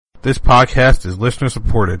This podcast is listener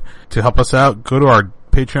supported. To help us out, go to our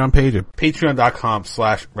Patreon page at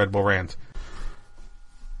patreon.com/Red Bull Rant.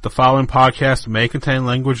 The following podcast may contain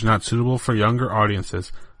language not suitable for younger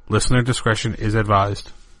audiences. Listener discretion is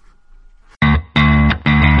advised.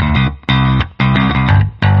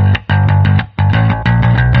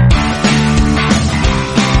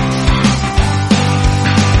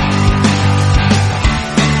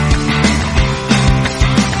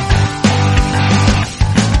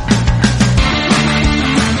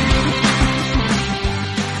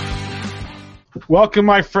 Welcome,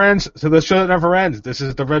 my friends, to the show that never ends. This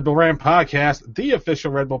is the Red Bull Rant Podcast, the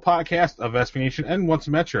official Red Bull podcast of SB Nation and Once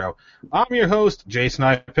Metro. I'm your host, Jason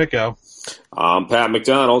Ipico. I'm Pat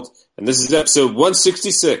McDonald, and this is episode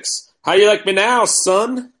 166. How you like me now,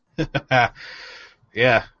 son?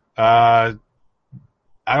 Yeah. I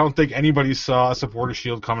don't think anybody saw a supporter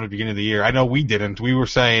shield coming at the beginning of the year. I know we didn't. We were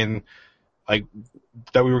saying that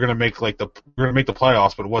we were going to make the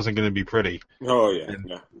playoffs, but it wasn't going to be pretty. Oh yeah.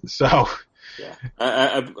 Yeah. So. Yeah,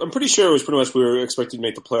 I'm pretty sure it was pretty much we were expected to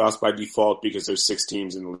make the playoffs by default because there's 6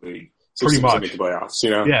 teams in the league. Pretty much. To make the playoffs, you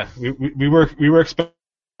know. Yeah, we were expecting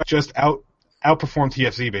just outperform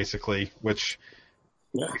TFC basically, which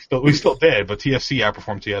we still did, but TFC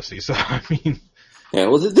outperformed TFC. So I mean, yeah.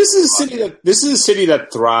 Well, this is a city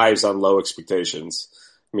that thrives on low expectations.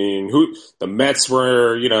 I mean, the Mets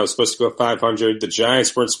were supposed to go 500. The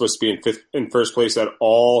Giants weren't supposed to be in first place at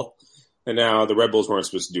all. And now the Red Bulls weren't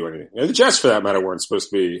supposed to do anything. And the Jets, for that matter, weren't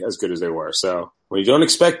supposed to be as good as they were. So when you don't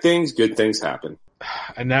expect things, good things happen.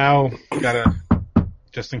 And now we gotta,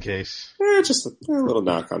 just in case. Just a little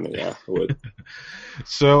knock on the wood.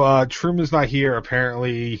 So Truman's not here.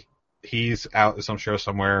 Apparently he's out at some show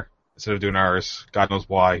somewhere instead of doing ours. God knows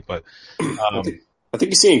why. But I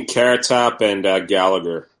think you're seeing Carrot Top and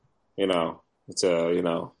Gallagher. It's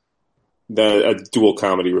a dual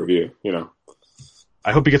comedy review.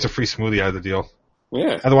 I hope he gets a free smoothie out of the deal.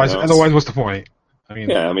 Yeah. Otherwise, what's the point? I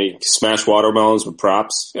mean, smash watermelons with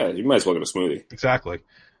props. Yeah, you might as well get a smoothie. Exactly.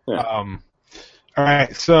 Yeah. All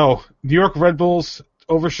right. So New York Red Bulls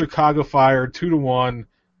over Chicago Fire 2-1.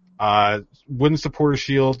 Win the Supporter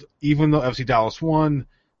Shield, even though FC Dallas won.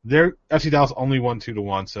 FC Dallas only won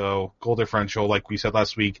 2-1. So goal differential, like we said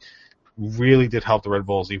last week, really did help the Red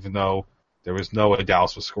Bulls, even though there was no way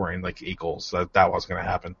Dallas was scoring like 8 goals. That wasn't going to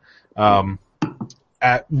happen.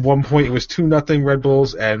 At one point, it was 2-0 Red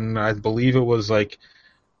Bulls, and I believe it was like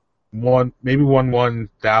 1-1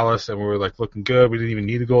 Dallas, and we were like looking good. We didn't even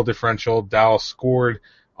need a goal differential. Dallas scored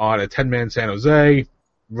on a 10-man San Jose.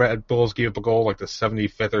 Red Bulls gave up a goal like the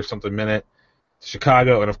 75th or something minute to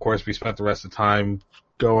Chicago, and of course, we spent the rest of the time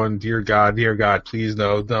going, dear God, please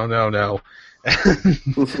no.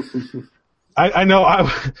 I know.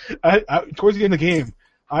 I towards the end of the game,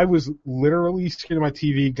 I was literally scared of my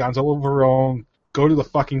TV. Gonzalo Verón, go to the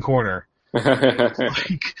fucking corner.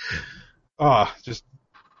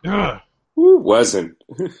 Who wasn't?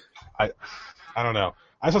 I don't know.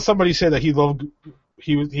 I saw somebody say that he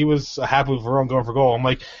was happy with Verón going for goal. I'm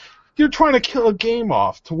like, you're trying to kill a game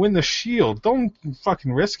off to win the Shield. Don't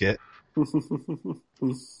fucking risk it.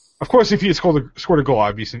 Of course, if he had scored a goal,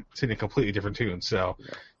 I'd be singing a completely different tune. So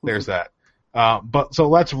there's that. So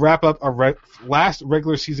let's wrap up our last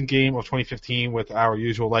regular season game of 2015 with our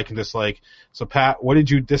usual like and dislike. So Pat, what did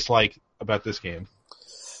you dislike about this game?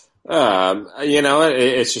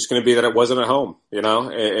 It's just going to be that it wasn't at home.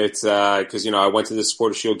 It's because I went to the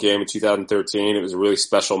Supporter Shield game in 2013. It was a really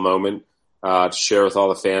special moment to share with all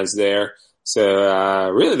the fans there. So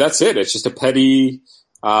really, that's it. It's just a petty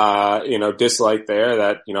dislike there.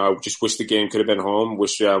 That I just wish the game could have been home.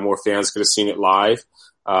 Wish more fans could have seen it live.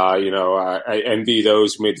 I envy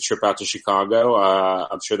those who made the trip out to Chicago.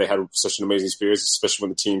 I'm sure they had such an amazing experience, especially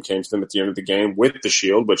when the team came to them at the end of the game with the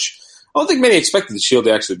Shield, which I don't think many expected the Shield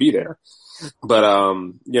to actually be there. But,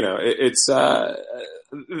 it's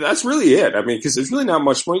that's really it. I mean, because there's really not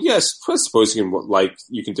much more. Yes, I suppose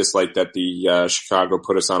you can dislike that the Chicago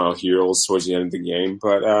put us on our heels towards the end of the game,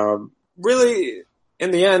 but really,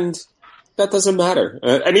 in the end, that doesn't matter.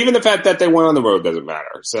 And even the fact that they went on the road doesn't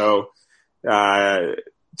matter. So.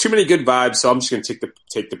 Too many good vibes, so I'm just going to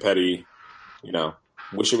take the petty,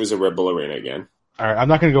 wish it was a Red Bull Arena again. All right, I'm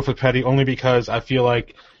not going to go for the petty only because I feel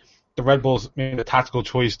like the Red Bulls made a tactical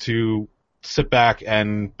choice to sit back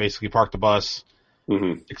and basically park the bus,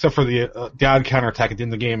 except for the odd counterattack at the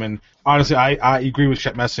end of the game. And honestly, I agree with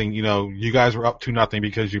Chet Messing. You guys were up 2-0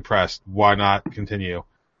 because you pressed. Why not continue?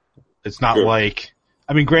 It's not like,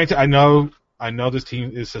 I mean, granted, I know this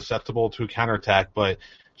team is susceptible to a counterattack, but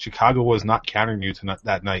Chicago was not countering you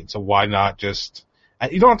that night, so why not just –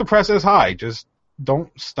 you don't have to press as high. Just don't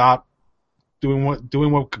stop doing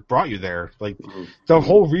what brought you there. Like the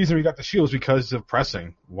whole reason we got the Shield is because of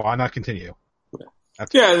pressing. Why not continue?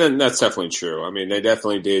 And that's definitely true. I mean, they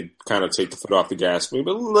definitely did kind of take the foot off the gas,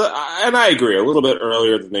 and I agree, a little bit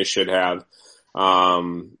earlier than they should have.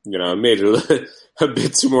 It made it a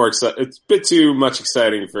bit too it's a bit too much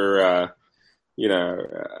exciting for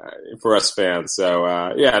for us fans. So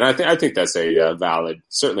and I think that's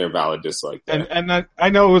certainly a valid dislike there. And I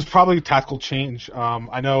know it was probably a tactical change.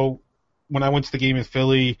 I know when I went to the game in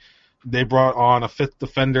Philly, they brought on a fifth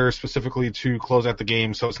defender specifically to close out the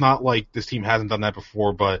game. So it's not like this team hasn't done that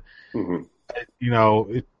before, but you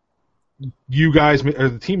guys or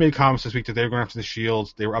the team made comments this week that they were going after the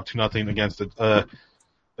Shields. They were up 2-0 against a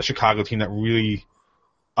Chicago team that really,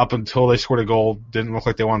 up until they scored a goal, didn't look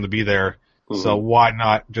like they wanted to be there. So why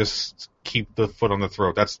not just keep the foot on the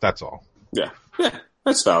throat? That's all. Yeah,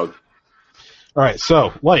 that's valid. All right,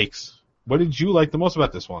 so likes. What did you like the most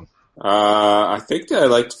about this one? I think that I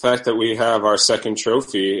like the fact that we have our second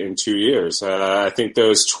trophy in 2 years. I think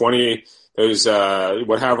those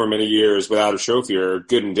however many years without a trophy are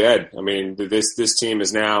good and dead. I mean, this team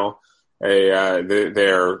is now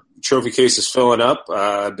their trophy case is filling up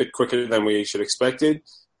a bit quicker than we should expected.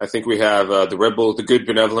 I think we have the good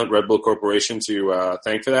benevolent Red Bull Corporation to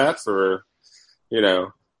thank for that, for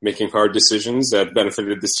making hard decisions that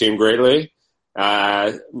benefited this team greatly.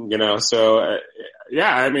 I mean,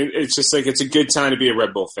 it's just like it's a good time to be a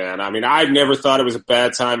Red Bull fan. I mean, I've never thought it was a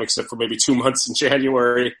bad time, except for maybe 2 months in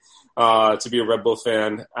January, to be a Red Bull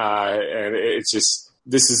fan. And it's just,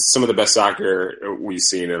 this is some of the best soccer we've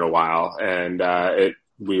seen in a while. And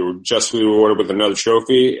we were just rewarded with another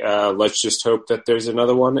trophy. Let's just hope that there's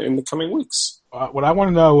another one in the coming weeks. What I want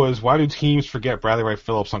to know is, why do teams forget Bradley Wright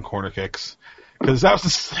Phillips on corner kicks? Because that was the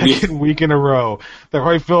second week in a row that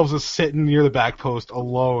Wright Phillips is sitting near the back post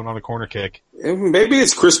alone on a corner kick. Maybe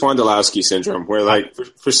it's Chris Wondolowski syndrome, where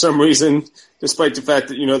for some reason, despite the fact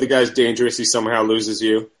that the guy's dangerous, he somehow loses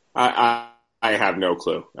you. I have no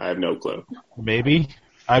clue. Maybe.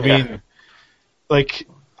 I mean,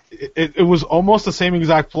 it was almost the same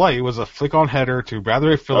exact play. It was a flick on header to Bradley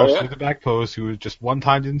Wright Phillips through the back post, who was just one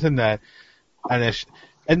time into net.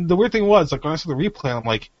 And the weird thing was, when I saw the replay, I'm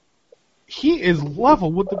like, he is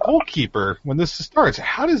level with the goalkeeper when this starts.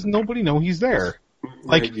 How does nobody know he's there?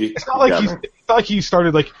 It's not like he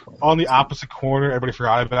started on the opposite corner. Everybody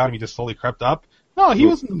forgot about him. He just slowly crept up. No, he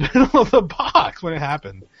was in the middle of the box when it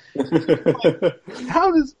happened.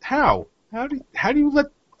 How do you let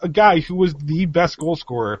a guy who was the best goal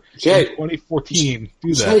scorer in 2014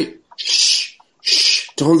 do that? Shh!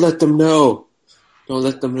 Don't let them know.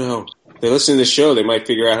 They listen to the show. They might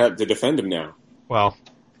figure out how to defend him now. Well,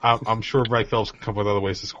 I'm sure Wright Phillips can come up with other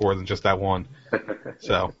ways to score than just that one.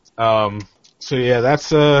 So yeah,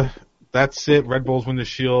 that's it. Red Bulls win the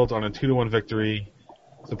Shield on a 2-1 victory,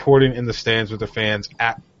 supporting in the stands with the fans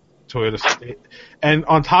at Toyota State, and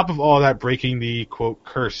on top of all that, breaking the quote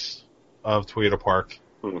curse of Toyota Park.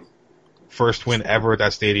 First win ever at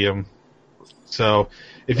that stadium. So,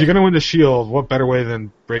 if you're going to win the Shield, what better way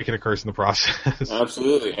than breaking a curse in the process?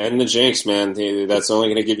 Absolutely. And the jinx, man. That's only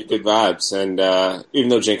going to give you good vibes. And even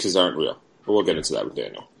though jinxes aren't real. But we'll get into that with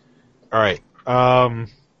Daniel. All right.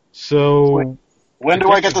 So... When do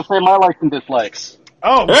I get to say my likes and dislikes?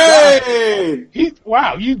 Oh, hey! God.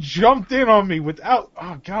 Wow, you jumped in on me without...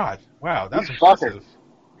 Oh, God. Wow, that's impressive. You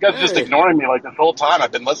guys are just ignoring me this whole time.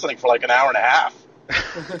 I've been listening for an hour and a half.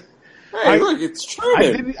 Look, it's true.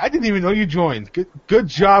 I didn't even know you joined. Good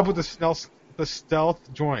job with the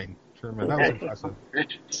stealth join, Truman. That was impressive.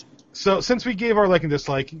 So, since we gave our like and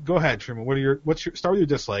dislike, go ahead, Truman. Start with your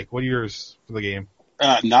dislike. What are yours for the game?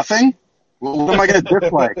 Nothing. What am I going to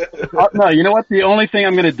dislike? No, you know what? The only thing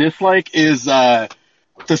I'm going to dislike is the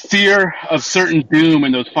fear of certain doom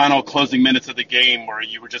in those final closing minutes of the game, where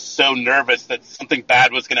you were just so nervous that something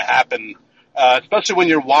bad was going to happen. Especially when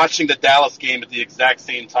you're watching the Dallas game at the exact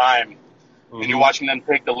same time, and you're watching them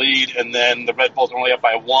take the lead, and then the Red Bulls are only up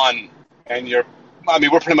by 1, and we're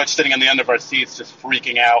pretty much sitting on the end of our seats just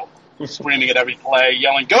freaking out, screaming at every play,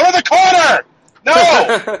 yelling, "Go to the corner!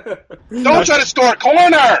 No! Don't try to score a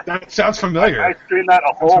corner!" That sounds familiar. I screamed that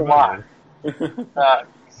a whole lot.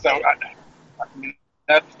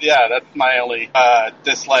 That's my only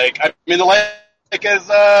dislike. I mean, the like is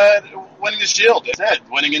winning the Shield. It's it.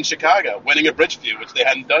 Winning in Chicago. Winning at Bridgeview, which they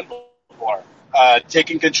hadn't done before.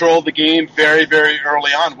 Taking control of the game very, very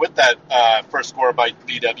early on with that first score by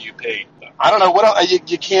BWP. I don't know. What else? You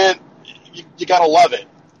got to love it.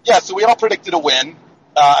 Yeah, so we all predicted a win,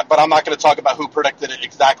 but I'm not going to talk about who predicted it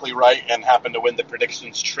exactly right and happened to win the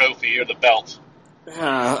predictions trophy or the belt. I'm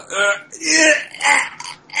not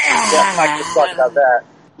going to talk about that.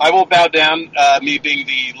 I will bow down, me being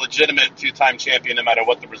the legitimate 2-time champion no matter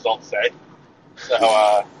what the results say. So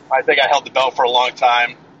I think I held the belt for a long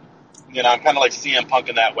time. You know, I'm kind of like CM Punk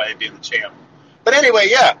in that way, being the champ. But anyway,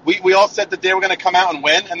 yeah, we all said that they were going to come out and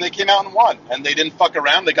win, and they came out and won. And they didn't fuck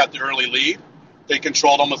around. They got the early lead. They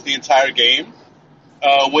controlled almost the entire game.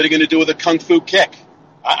 What are you going to do with a kung fu kick?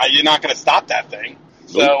 You're not going to stop that thing.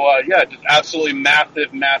 So, yeah, just absolutely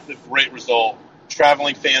massive, massive, great result.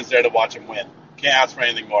 Traveling fans there to watch him win. Can't ask for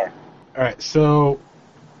anything more. All right, so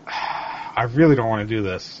I really don't want to do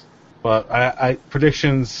this, but I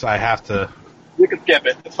predictions, I have to. You can skip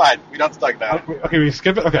it. It's fine. We don't have to talk about it. Okay, we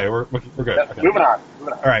skip it? Okay, we're good. Yeah, Okay. Moving on.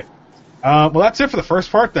 All right. Well, that's it for the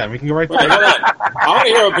first part then. We can go right Wait, there. hold on. I want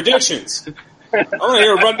to hear predictions. I want to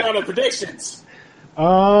hear a rundown of predictions.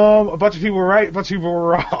 A bunch of people were right, a bunch of people were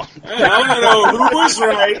wrong. Hey, I want to know who was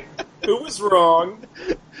right, who was wrong,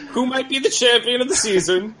 who might be the champion of the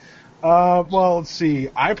season. Well, let's see.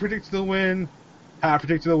 I predicted the win. Pat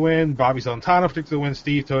predicted the win. Bobby Santana predicted the win.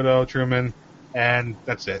 Steve, Toto, Truman, and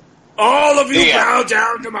that's it. All of you bow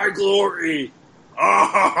down to my glory.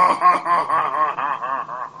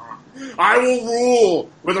 I will rule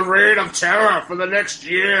with a reign of terror for the next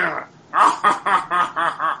year.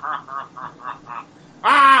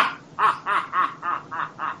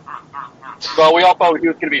 Well, we all thought he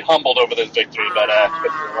was going to be humbled over this victory, but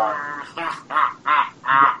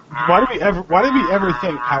Why did we ever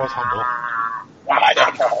think Pat was humble? I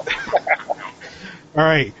don't know. All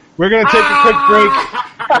right, we're gonna take a quick break.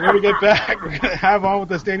 We're gonna get back. We're gonna have on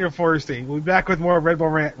with us Daniel Forrestein. We'll be back with more Red Bull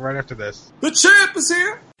Rant right after this. The champ is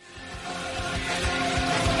here.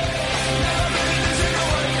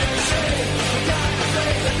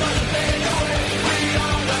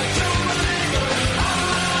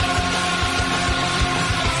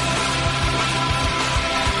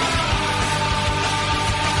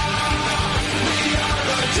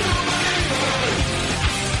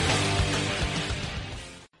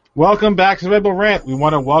 Welcome back to the Red Bull Rant. We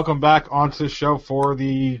want to welcome back onto the show for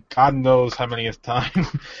the God knows how many time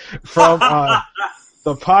from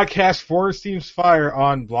the podcast Forrestein's Fire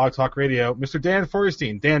on Blog Talk Radio, Mr. Dan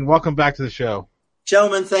Forrestein. Dan, welcome back to the show.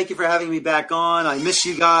 Gentlemen, thank you for having me back on. I miss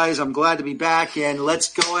you guys. I'm glad to be back, and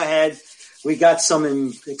let's go ahead. We got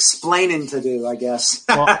some explaining to do, I guess.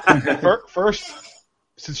 Well, first,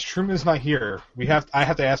 since Truman's not here, I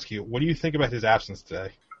have to ask you, what do you think about his absence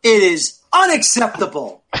today? It is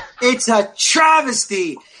unacceptable. It's a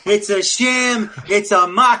travesty. It's a sham. It's a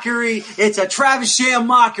mockery. It's a Travis sham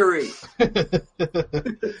mockery.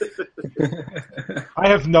 I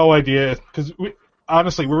have no idea, because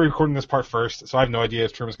honestly, we're recording this part first, so I have no idea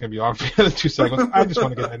if Truman's going to be on for the other 2 seconds. I just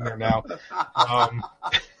want to get in there now.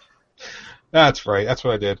 That's right. That's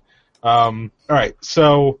what I did. All right.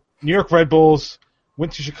 So New York Red Bulls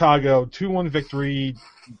went to Chicago, 2-1 victory,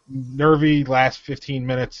 nervy last 15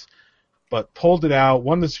 minutes, but pulled it out,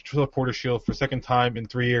 won the Supporters' Shield for the second time in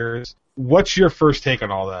 3 years. What's your first take on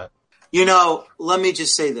all that? You know, let me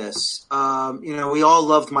just say this. We all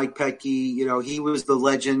loved Mike Petke. You know, he was the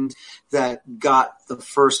legend that got the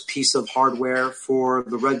first piece of hardware for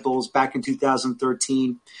the Red Bulls back in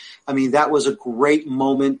 2013. I mean, that was a great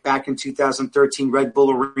moment back in 2013, Red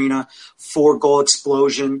Bull Arena, 4-goal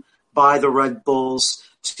explosion by the Red Bulls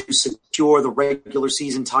to secure the regular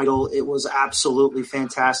season title. It was absolutely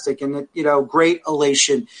fantastic. And, great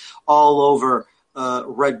elation all over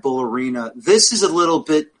Red Bull Arena. This is a little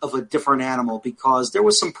bit of a different animal because there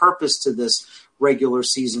was some purpose to this regular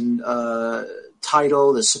season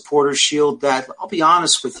title, the Supporters' Shield, that I'll be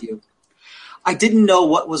honest with you, I didn't know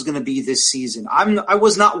what was going to be this season. I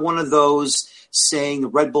was not one of those saying the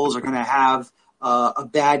Red Bulls are going to have a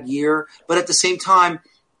bad year, but at the same time,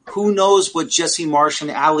 who knows what Jesse Marsh and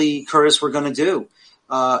Ali Curtis were going to do?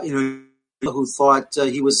 Who thought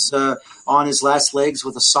he was on his last legs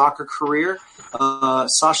with a soccer career.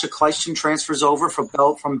 Sasha Kleiston transfers over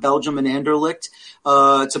from Belgium and Anderlecht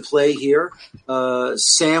to play here.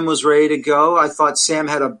 Sam was ready to go. I thought Sam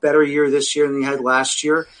had a better year this year than he had last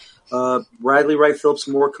year. Bradley Wright Phillips,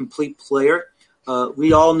 more complete player.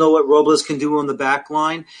 We all know what Robles can do on the back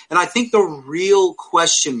line. And I think the real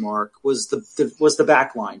question mark was the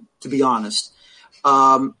back line, to be honest.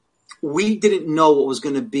 We didn't know what was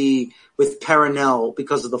going to be with Perenelle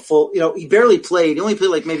because of the full, he barely played. He only played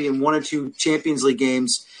like maybe in 1 or 2 Champions League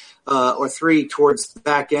games or 3 towards the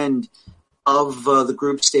back end of the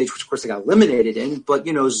group stage, which of course they got eliminated in. But,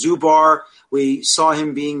 Zubar, we saw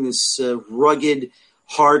him being this rugged,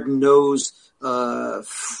 hard-nosed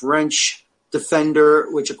French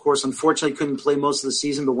defender, which of course unfortunately couldn't play most of the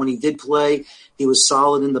season, but when he did play, he was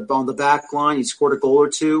solid on the back line. He scored a goal or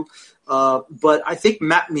 2. But I think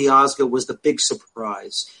Matt Miazga was the big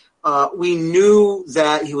surprise. We knew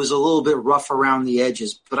that he was a little bit rough around the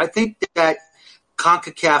edges, but I think that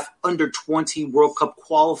CONCACAF Under-20 World Cup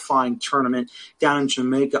qualifying tournament down in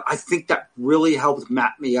Jamaica, I think that really helped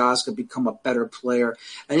Matt Miazga become a better player.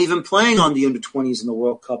 And even playing on the Under-20s in the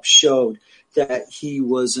World Cup showed that he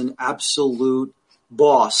was an absolute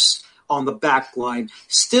boss on the back line.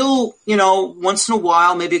 Still, once in a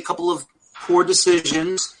while, maybe a couple of poor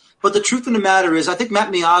decisions. But the truth of the matter is, I think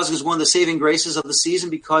Matt Miazga is one of the saving graces of the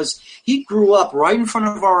season because he grew up right in front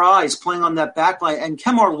of our eyes playing on that back line. And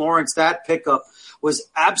Kemar Lawrence, that pickup was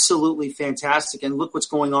absolutely fantastic. And look what's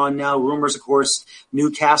going on now. Rumors, of course,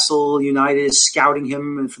 Newcastle United is scouting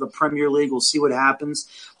him and for the Premier League. We'll see what happens.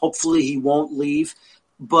 Hopefully he won't leave.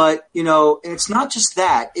 But, and it's not just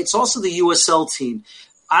that. It's also the USL team.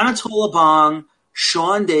 Anatole Abang,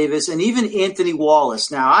 Sean Davis, and even Anthony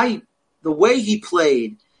Wallace. Now, the way he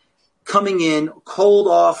played, coming in cold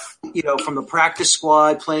off, from the practice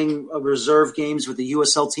squad, playing reserve games with the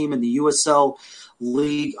USL team and the USL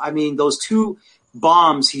League. I mean, those two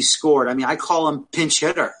bombs he scored. I mean, I call him pinch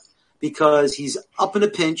hitter because he's up in a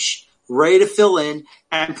pinch, ready to fill in,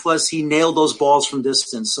 and plus he nailed those balls from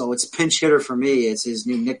distance. So it's pinch hitter for me. It's his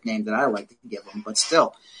new nickname that I like to give him. But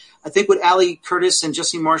still, I think what Ali Curtis and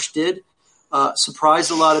Jesse Marsch did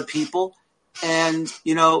surprised a lot of people. And,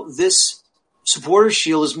 this Supporters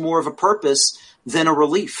Shield is more of a purpose than a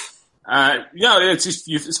relief.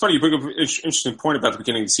 It's funny you bring up an interesting point about the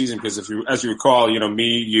beginning of the season because as you recall,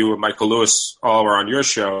 me, you, and Michael Lewis all were on your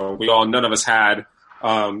show. None of us had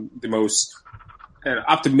the most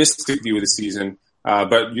optimistic view of the season.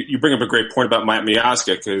 But you bring up a great point about Matt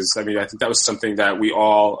Miazga because I think that was something that we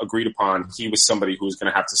all agreed upon. He was somebody who was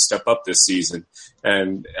going to have to step up this season,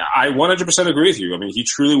 and I 100% agree with you. He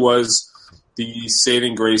truly was the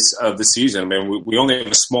saving grace of the season. We only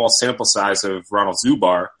have a small sample size of Ronald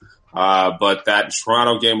Zubar, but that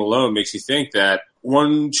Toronto game alone makes you think that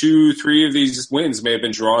 1, 2, 3 of these wins may have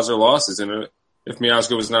been draws or losses if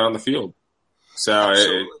Miazga was not on the field. So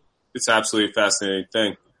it's absolutely a fascinating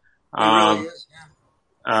thing. It really is,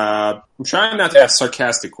 yeah. I'm trying not to ask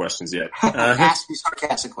sarcastic questions yet. Ask me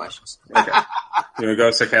sarcastic questions. Okay. You want to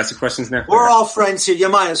go sarcastic questions now? We're all friends here. You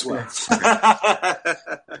might as well.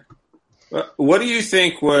 What do you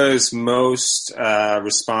think was most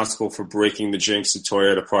responsible for breaking the jinx at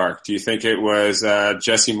Toyota Park? Do you think it was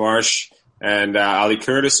Jesse Marsch and Ali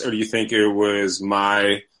Curtis, or do you think it was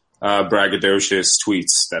my braggadocious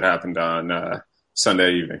tweets that happened on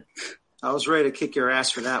Sunday evening? I was ready to kick your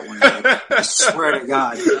ass for that one. I swear to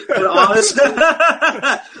God. But honestly,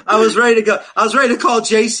 I was ready to go. I was ready to call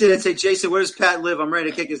Jason and say, Jason, where does Pat live? I'm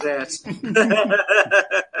ready to kick his ass. About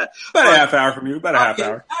a half hour from you. About a half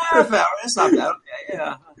hour. Half hour. That's not bad. Okay,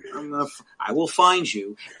 yeah. I will find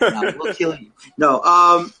you and I will kill you. No,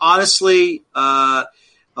 honestly, I'll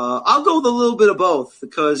go with a little bit of both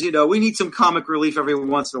because, we need some comic relief every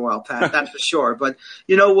once in a while, Pat. That's for sure. But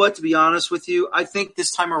you know what? To be honest with you, I think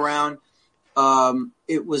this time around,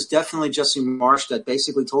 it was definitely Jesse Marsch that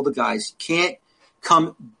basically told the guys, you can't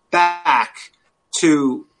come back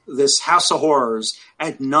to this house of horrors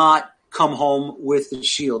and not come home with the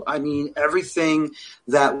shield. Everything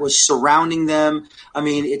that was surrounding them,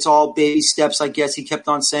 it's all baby steps, I guess he kept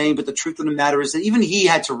on saying, but the truth of the matter is that even he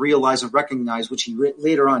had to realize and recognize, which he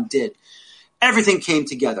later on did. Everything came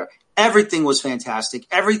together. Everything was fantastic.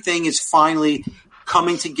 Everything is finally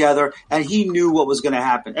coming together, and he knew what was going to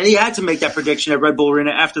happen. And he had to make that prediction at Red Bull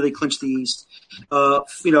Arena after they clinched the East.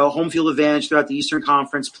 Home field advantage throughout the Eastern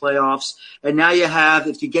Conference playoffs. And now you have,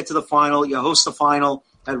 if you get to the final, you host the final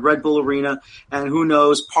at Red Bull Arena, and who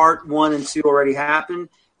knows, part 1 and 2 already happened,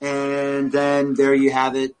 and then there you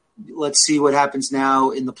have it. Let's see what happens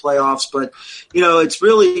now in the playoffs. But, it's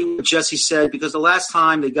really what Jesse said, because the last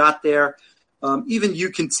time they got there, even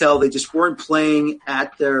you can tell they just weren't playing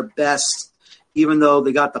at their best, even though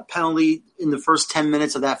they got the penalty in the first 10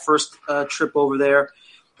 minutes of that first trip over there.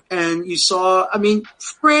 And you saw,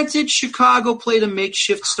 granted, Chicago played a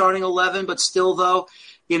makeshift starting 11, but still, though,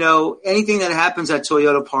 anything that happens at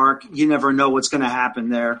Toyota Park, you never know what's going to happen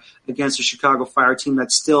there against a Chicago Fire team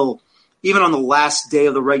that's still, even on the last day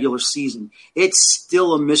of the regular season, it's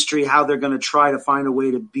still a mystery how they're going to try to find a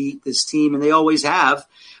way to beat this team, and they always have.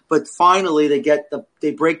 But finally,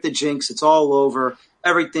 they break the jinx. It's all over.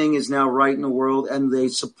 Everything is now right in the world, and they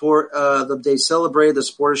they celebrated the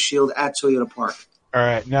Supporters Shield at Toyota Park. All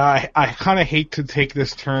right, now I kind of hate to take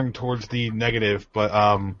this turn towards the negative, but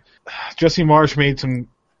Jesse Marsch made some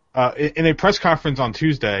in a press conference on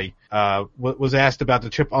Tuesday. Was asked about the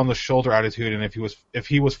chip on the shoulder attitude and if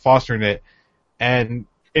he was fostering it, and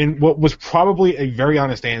in what was probably a very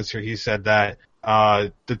honest answer, he said that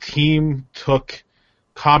the team took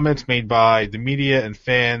comments made by the media and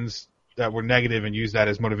fans that were negative and used that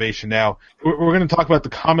as motivation. Now, we're going to talk about the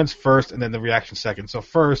comments first and then the reaction second. So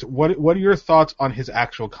first, what are your thoughts on his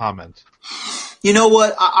actual comment? You know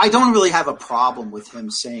what? I don't really have a problem with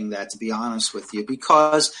him saying that, to be honest with you,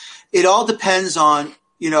 because it all depends on,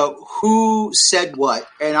 who said what.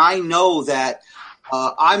 And I know that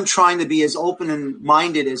I'm trying to be as open and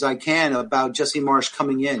minded as I can about Jesse Marsch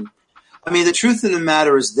coming in. I mean, the truth of the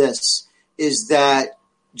matter is this, is that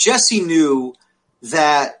Jesse knew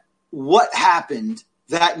that what happened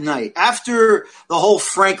that night, after the whole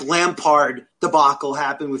Frank Lampard debacle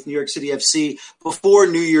happened with New York City FC, before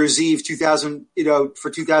New Year's Eve for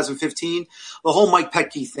 2015, the whole Mike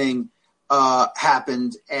Petke thing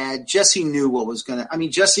happened, and Jesse knew what was going to – I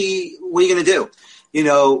mean, Jesse, what are you going to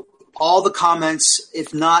do? All the comments,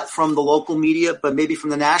 if not from the local media, but maybe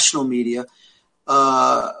from the national media,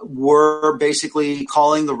 were basically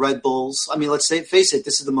calling the Red Bulls. I mean, face it,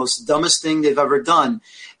 this is the most dumbest thing they've ever done.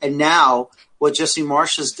 And now what Jesse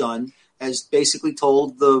Marsch has done has basically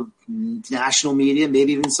told the national media,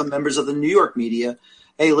 maybe even some members of the New York media,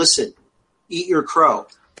 hey, listen, eat your crow.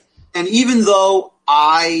 And even though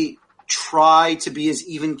I try to be as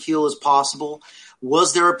even keel as possible,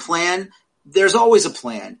 was there a plan? There's always a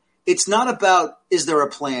plan. It's not about is there a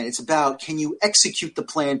plan. It's about can you execute the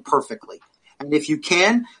plan perfectly. And if you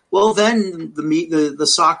can, well, then the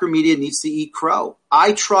soccer media needs to eat crow.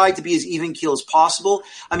 I tried to be as even keel as possible.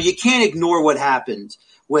 I mean, you can't ignore what happened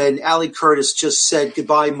when Ali Curtis just said,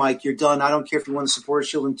 goodbye, Mike, you're done. I don't care if you won the Supporters'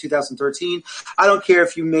 Shield in 2013. I don't care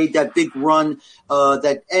if you made that big run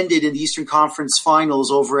that ended in the Eastern Conference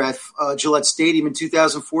Finals over at Gillette Stadium in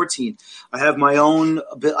 2014. I have my own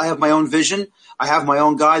vision. I have my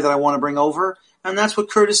own guy that I want to bring over. And that's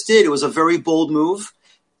what Curtis did. It was a very bold move.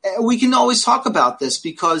 We can always talk about this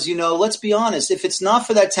because, let's be honest, if it's not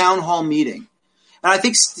for that town hall meeting, and I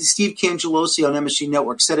think Steve Cangelosi on MSG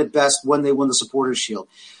Network said it best when they won the Supporters' Shield,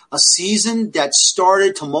 a season that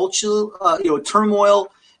started turmoil.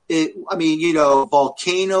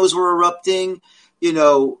 Volcanoes were erupting.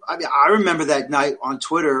 I remember that night on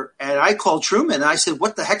Twitter, and I called Truman, and I said,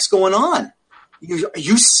 what the heck's going on? Are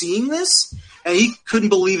you seeing this? And he couldn't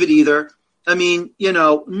believe it either. I mean,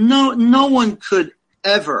 no one could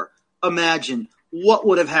ever imagine what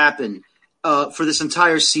would have happened for this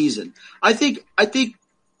entire season. I think,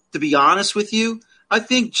 to be honest with you, I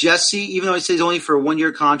think Jesse, even though he says only for a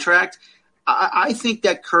 1-year contract, I think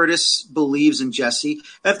that Curtis believes in Jesse.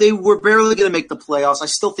 If they were barely going to make the playoffs, I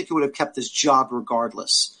still think he would have kept his job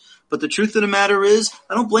regardless. But the truth of the matter is,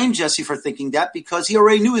 I don't blame Jesse for thinking that because he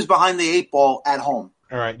already knew he was behind the 8 ball at home.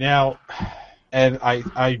 All right, now, and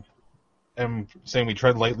I am saying we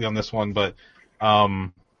tread lightly on this one, but I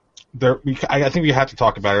think we have to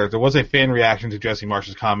talk about it. There was a fan reaction to Jesse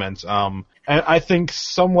Marsch's comments, and I think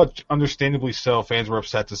somewhat understandably so, fans were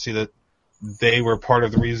upset to see that they were part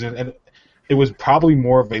of the reason, and it was probably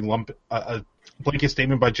more of a blanket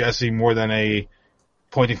statement by Jesse more than a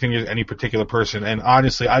pointing fingers at any particular person. And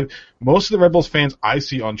honestly, most of the Red Bulls fans I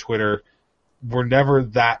see on Twitter were never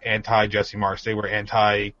that anti-Jesse Marsch. They were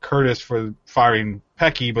anti-Curtis for firing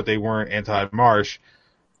Petke, but they weren't anti-Marsch.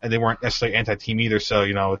 And they weren't necessarily anti-team either,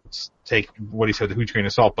 so, take what he said with a huge grain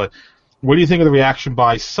of salt. But what do you think of the reaction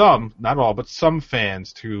by some, not all, but some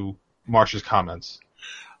fans to Marsch's comments?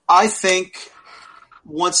 I think,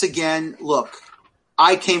 once again, look,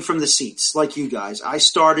 I came from the seats, like you guys. I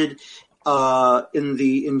started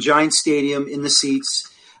in Giant Stadium in the seats,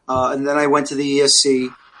 and then I went to the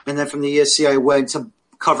ESC, and then from the ESC I went to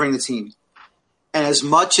covering the team. And as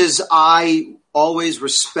much as I always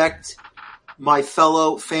respect my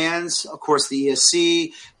fellow fans, of course, the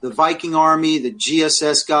ESC, the Viking Army, the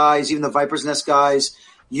GSS guys, even the Viper's Nest guys,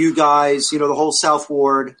 you guys, the whole South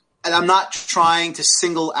Ward. And I'm not trying to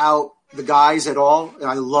single out the guys at all.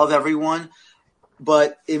 I love everyone.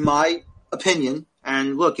 But in my opinion,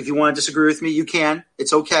 and look, if you want to disagree with me, you can.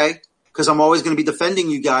 It's okay, because I'm always going to be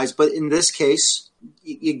defending you guys. But in this case,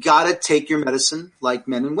 you got to take your medicine like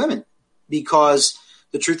men and women, because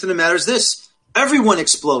the truth of the matter is this. Everyone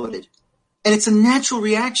exploded. And it's a natural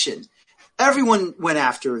reaction. Everyone went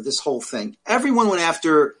after this whole thing. Everyone went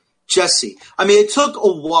after Jesse. I mean, it took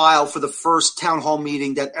a while for the first town hall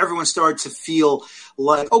meeting that everyone started to feel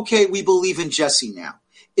like, okay, we believe in Jesse now.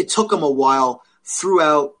 It took them a while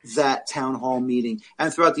throughout that town hall meeting.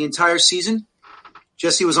 And throughout the entire season,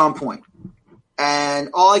 Jesse was on point. And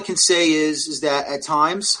all I can say is that at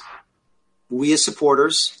times, we as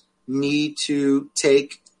supporters need to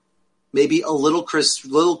take maybe a little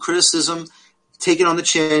criticism, take it on the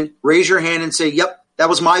chin, raise your hand and say, yep, That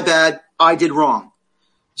was my bad. I did wrong.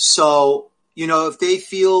 So, if they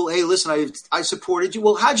feel, hey, listen, I supported you.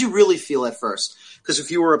 Well, how'd you really feel at first? Because if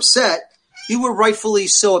you were upset, you were rightfully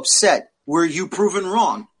so upset. Were you proven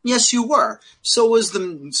wrong? Yes, you were. So was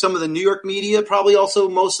some of the New York media, probably also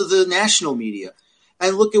most of the national media.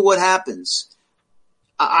 And look at what happens.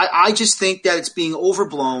 I just think that it's being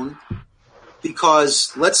overblown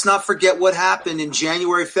because let's not forget what happened in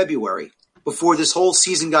January, February, before this whole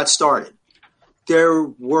season got started. There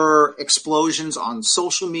were explosions on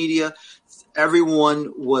social media.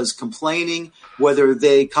 Everyone was complaining, whether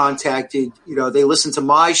they contacted, they listened to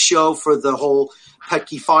my show for the whole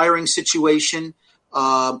Petke firing situation,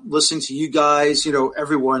 listening to you guys,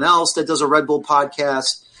 everyone else that does a Red Bull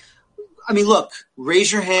podcast. I mean, look,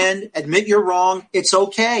 raise your hand, admit you're wrong. It's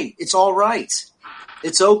okay. It's all right.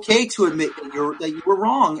 It's okay to admit that you were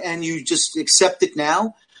wrong, and you just accept it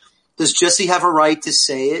now. Does Jesse have a right to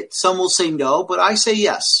say it? Some will say no, but I say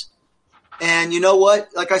yes. And you know what?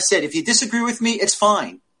 Like I said, if you disagree with me, it's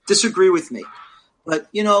fine. Disagree with me. But,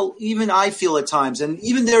 even I feel at times, and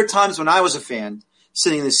even there are times when I was a fan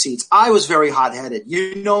sitting in the seats, I was very hot-headed.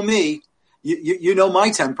 You know me. You know my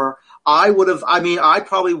temper. I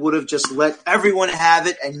probably would have just let everyone have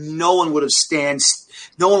it, and no one would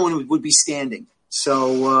be standing.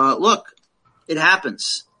 So, look, it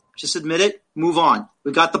happens. Just admit it. Move on.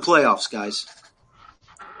 We got the playoffs, guys.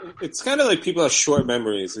 It's kind of like people have short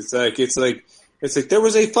memories. It's like there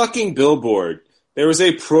was a fucking billboard. There was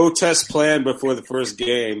a protest plan before the first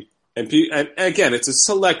game, and again, it's a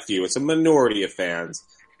select few. It's a minority of fans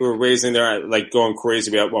who are raising their going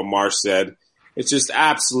crazy about what Marsh said. It's just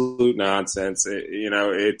absolute nonsense.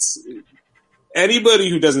 It's anybody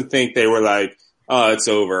who doesn't think they were like, oh, it's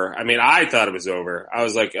over. I mean, I thought it was over. I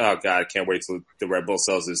was like, oh god, I can't wait till the Red Bull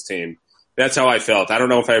sells this team. That's how I felt. I don't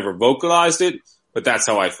know if I ever vocalized it, but that's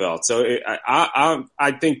how I felt. So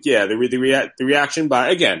I think, the reaction by,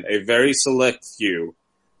 again, a very select few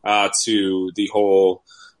to the whole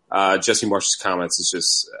Jesse Marsh's comments is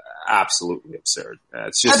just absolutely absurd.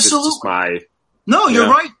 It's just my... No, you're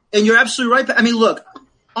right. And you're absolutely right. I mean, look,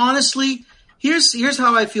 honestly, here's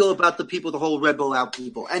how I feel about the people, the whole Red Bull out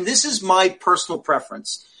people. And this is my personal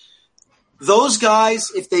preference. Those guys,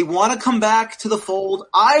 if they want to come back to the fold,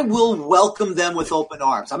 I will welcome them with open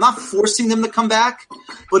arms. I'm not forcing them to come back,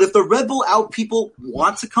 but if the Red Bull out people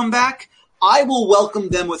want to come back, I will welcome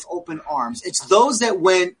them with open arms. It's those that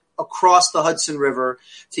went across the Hudson River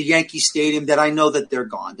to Yankee Stadium that I know that they're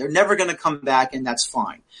gone. They're never going to come back, and that's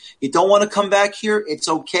fine. You don't want to come back here, it's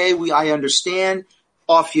okay. I understand.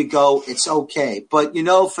 Off you go. It's okay. But,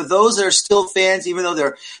 for those that are still fans, even though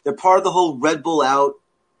they're part of the whole Red Bull out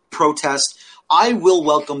protest, I will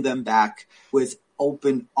welcome them back with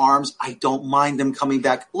open arms. I don't mind them coming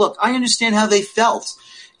back. Look, I understand how they felt.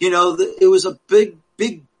 It was a big,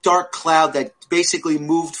 big dark cloud that basically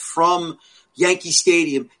moved from Yankee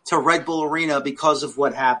Stadium to Red Bull Arena because of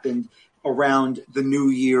what happened around the New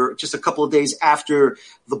Year, just a couple of days after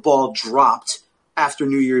the ball dropped after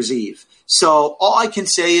New Year's Eve. So all I can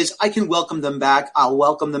say is I can welcome them back. I'll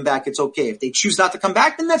welcome them back. It's okay. If they choose not to come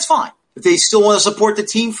back, then that's fine. If they still want to support the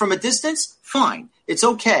team from a distance, fine. It's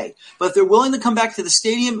okay. But if they're willing to come back to the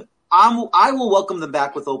stadium, I will welcome them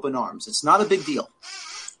back with open arms. It's not a big deal.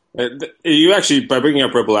 You actually, by bringing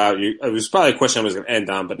up Red Bull out, it was probably a question I was going to end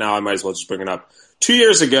on, but now I might as well just bring it up. 2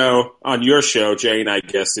 years ago on your show, Jay and I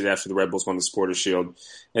guessed it after the Red Bulls won the Supporters Shield,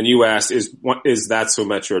 and you asked, is that so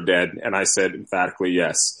Metro dead? And I said emphatically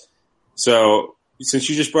yes. So since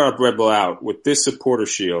you just brought up Red Bull out, with this Supporters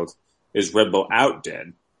Shield, is Red Bull out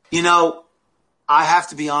dead? I have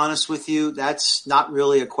to be honest with you. That's not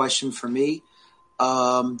really a question for me.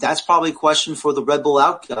 That's probably a question for the Red Bull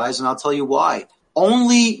out guys, and I'll tell you why.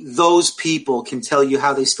 Only those people can tell you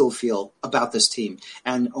how they still feel about this team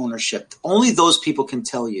and ownership. Only those people can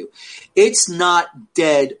tell you. It's not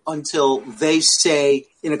dead until they say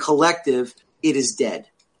in a collective, it is dead.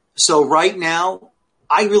 So right now,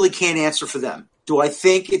 I really can't answer for them. Do I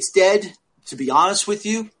think it's dead? To be honest with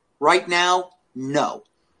you, right now, no.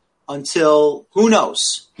 Until, who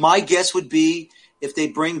knows? My guess would be if they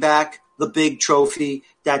bring back the big trophy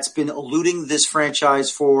that's been eluding this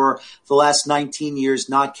franchise for the last 19 years,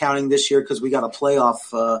 not counting this year because we got a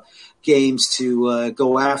playoff games to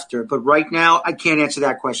go after. But right now, I can't answer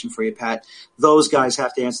that question for you, Pat. Those guys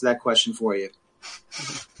have to answer that question for you.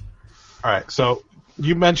 All right, so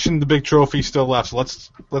you mentioned the big trophy still left, so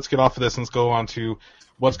let's get off of this and let's go on to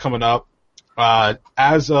what's coming up.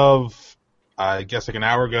 As of, I guess, like an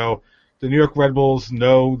hour ago, the New York Red Bulls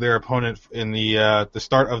know their opponent in the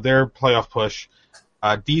start of their playoff push.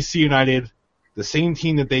 DC United, the same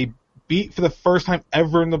team that they beat for the first time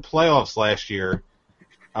ever in the playoffs last year,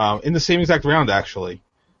 in the same exact round, actually.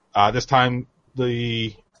 This time,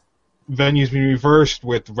 the venue's been reversed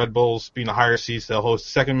with Red Bulls being the higher seeds. They'll host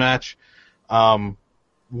the second match.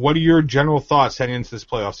 What are your general thoughts heading into this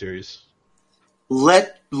playoff series?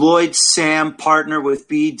 Let Lloyd Sam partner with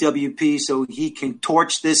BWP so he can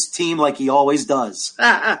torch this team like he always does. Make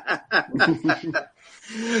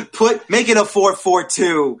it a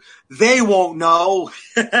 4-4-2. They won't know.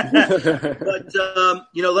 But,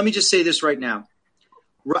 let me just say this right now.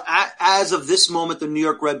 As of this moment, the New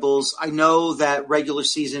York Red Bulls, I know that regular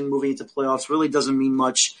season moving into playoffs really doesn't mean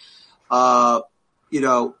much, but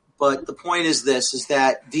the point is this, is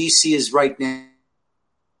that DC is right now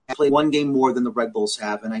playing one game more than the Red Bulls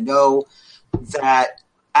have. And I know that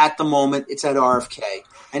at the moment it's at RFK.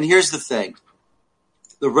 And here's the thing.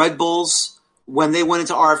 The Red Bulls, when they went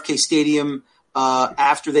into RFK Stadium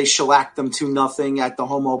after they shellacked them 2-0 at the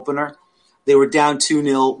home opener, they were down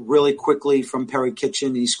 2-0 really quickly from Perry Kitchen,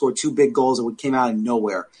 and he scored 2 big goals that came out of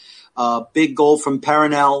nowhere. Big goal from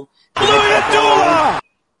Perenelle.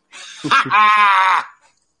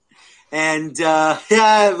 And,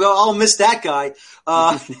 I'll miss that guy.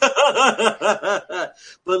 But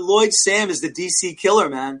Lloyd Sam is the DC killer,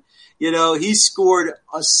 man. He scored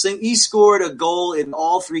a goal in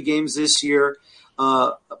all 3 games this year,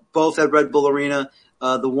 both at Red Bull Arena,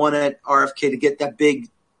 the one at RFK to get that big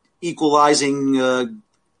equalizing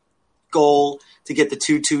goal to get the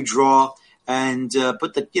 2-2 draw and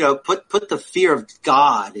put the fear of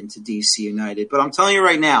God into DC United. But I'm telling you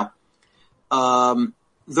right now,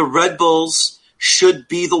 the Red Bulls should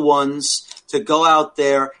be the ones to go out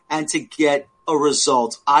there and to get a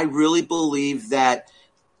result. I really believe that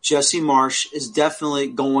Jesse Marsch is definitely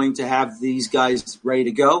going to have these guys ready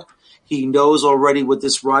to go. He knows already what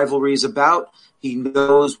this rivalry is about. He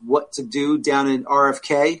knows what to do down in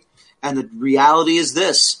RFK. And the reality is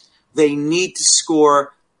this. They need to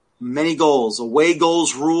score many goals. Away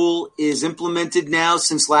goals rule is implemented now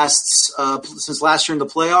since last year in the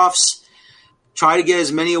playoffs. Try to get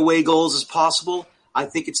as many away goals as possible. I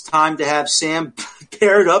think it's time to have Sam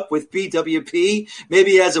paired up with BWP,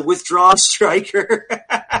 maybe as a withdrawn striker,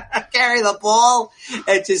 carry the ball,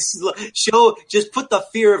 and just put the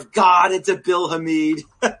fear of God into Bill Hamid.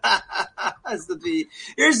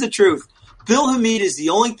 Here's the truth. Bill Hamid is the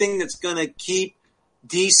only thing that's going to keep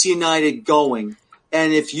DC United going.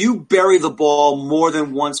 And if you bury the ball more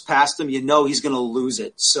than once past him, he's going to lose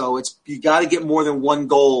it. So you got to get more than one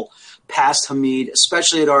goal past Hamid,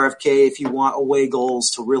 especially at RFK, if you want away goals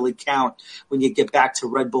to really count when you get back to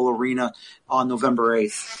Red Bull Arena on November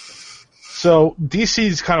 8th. So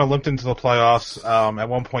DC's kind of limped into the playoffs. At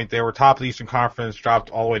one point, they were top of the Eastern Conference, dropped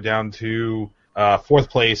all the way down to 4th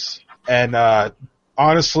place, and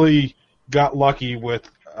honestly got lucky with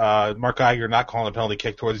Mark Geiger not calling a penalty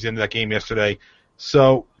kick towards the end of that game yesterday.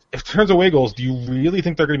 So, in terms of away goals, do you really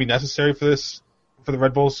think they're going to be necessary for the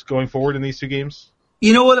Red Bulls going forward in these 2 games?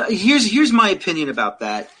 You know what? Here's my opinion about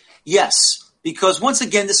that. Yes, because once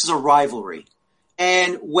again, this is a rivalry.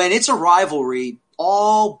 And when it's a rivalry,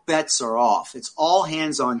 all bets are off. It's all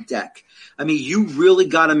hands on deck. I mean, you really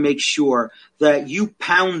got to make sure that you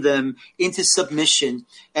pound them into submission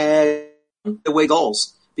and away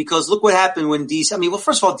goals. Because look what happened when DC –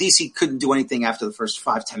 first of all, DC couldn't do anything after the first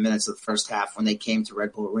 5-10 minutes of the first half when they came to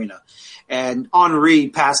Red Bull Arena. And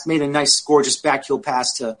Henry made a nice, gorgeous backheel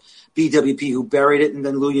pass to BWP, who buried it, and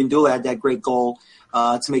then Luyan Dula had that great goal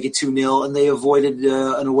to make it 2-0, and they avoided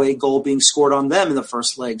an away goal being scored on them in the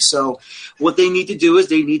first leg. So what they need to do is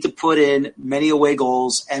they need to put in many away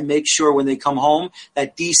goals and make sure when they come home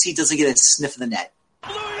that DC doesn't get a sniff of the net.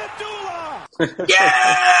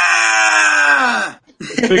 Yeah!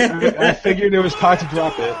 I figured it was time to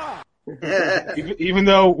drop it. Even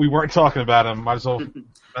though we weren't talking about him, might as well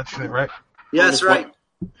mention it, right? Yeah, that's right.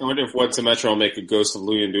 I wonder if What's a Metro will make a Ghost of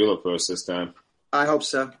Luyan Dula post this time. I hope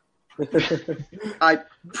so. I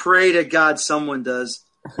pray to God someone does.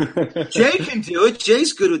 Jay can do it.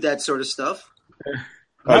 Jay's good with that sort of stuff.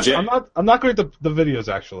 I'm not good at the videos,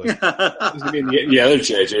 actually. The other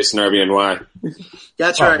Jay, Jason RBNY.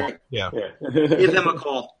 That's right. Yeah. Give him a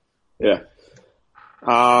call. Yeah.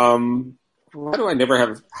 Why do I never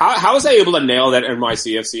have? How was I able to nail that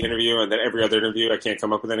NYCFC interview and then every other interview I can't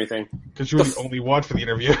come up with anything? Because you were the only one for the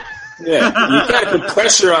interview. Yeah, you got to put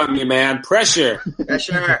pressure on me, man. Pressure.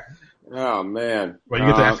 Oh man. Well, you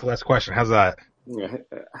get to ask the last question. How's that?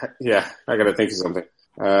 Yeah, I got to think of something.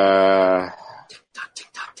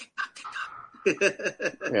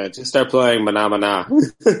 Yeah, just start playing Mana Mana.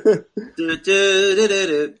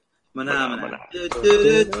 Mana Mana.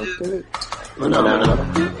 All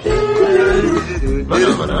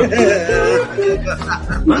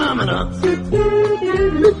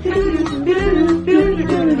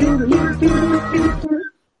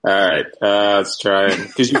right, let's try it.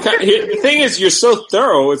 Because the thing is, you're so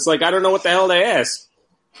thorough. It's like I don't know what the hell to ask.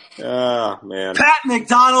 Oh man, Pat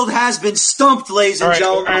McDonald has been stumped, ladies and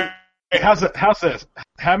gentlemen. All right. Hey, how's this?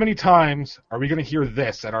 How many times are we going to hear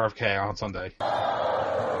this at RFK on Sunday?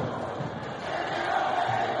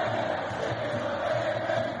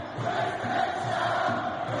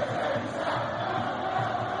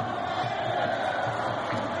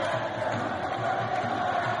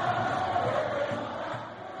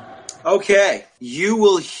 Okay, you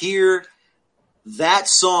will hear that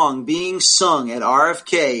song being sung at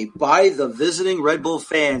RFK by the visiting Red Bull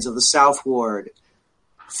fans of the South Ward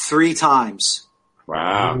 3 times.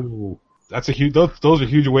 wow. Ooh, that's a huge. Those are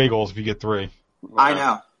huge away goals if you get 3. Wow. I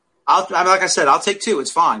know. Like I said, I'll take 2. It's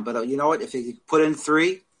fine. But you know what? If you put in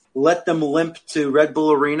 3, let them limp to Red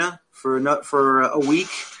Bull Arena for a week,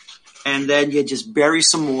 and then you just bury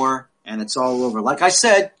some more, and it's all over. Like I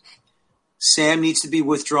said, Sam needs to be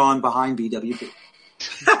withdrawn behind BWP.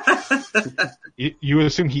 You would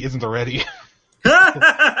assume he isn't already.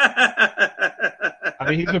 I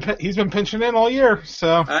mean, he's been pinching in all year.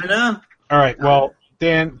 So I know. All right. Well,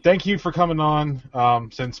 Dan, thank you for coming on.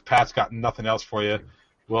 Since Pat's got nothing else for you,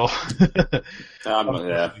 well,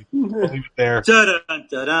 Yeah. we'll leave it there. Dun, dun,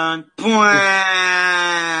 dun,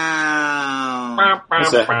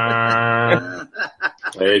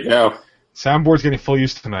 There you go. Soundboard's getting full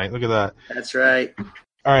use tonight. Look at that. That's right.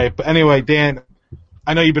 All right. But anyway, Dan,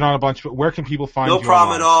 I know you've been on a bunch, but where can people find you? No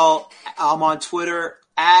problem at all. I'm on Twitter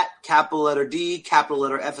at capital letter D, capital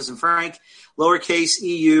letter F as in Frank, lowercase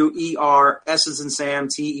EUER, S as in Sam,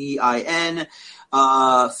 TEIN,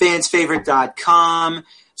 fansfavorite.com,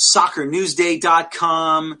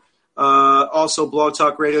 soccernewsday.com, also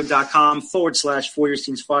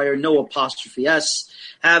blogtalkradio.com/4YearsTeamsFire, no apostrophe S.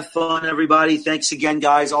 Have fun, everybody. Thanks again,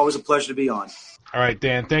 guys. Always a pleasure to be on. All right,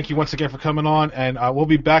 Dan, thank you once again for coming on, and we'll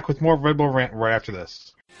be back with more Red Bull Rant right after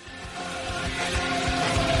this.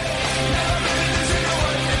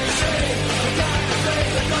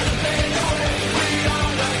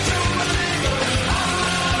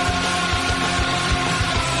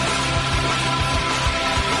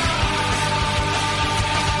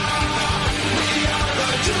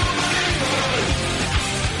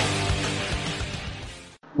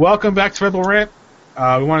 Welcome back to Red Bull Rant.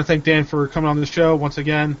 We want to thank Dan for coming on the show once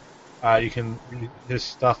again. You can read his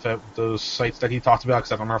stuff at those sites that he talked about,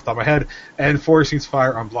 because I don't remember off the top of my head, and 4YearsTeamsFire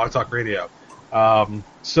Fire on Blog Talk Radio.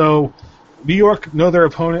 So, New York know their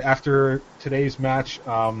opponent after today's match.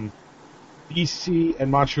 DC and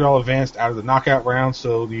Montreal advanced out of the knockout round,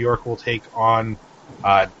 so New York will take on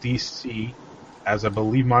DC, as I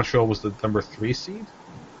believe Montreal was the number 3 seed.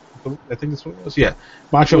 I think that's what it was. Yeah,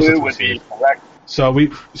 Montreal's the 3 seed. Correct. So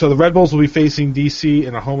the Red Bulls will be facing DC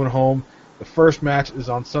in a home and home. The first match is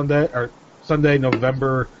on Sunday,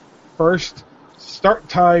 November 1st. Start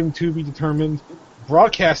time to be determined.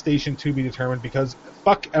 Broadcast station to be determined, because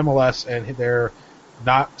fuck MLS and they're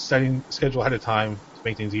not setting schedule ahead of time to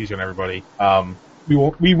make things easier on everybody.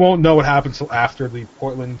 We won't know what happens until after the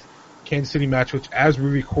Portland Kansas City match, which, as we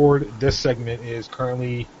record this segment, is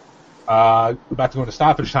currently about to go into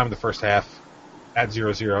stoppage time in the first half at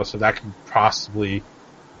 0-0, so that could possibly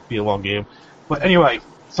be a long game. But anyway,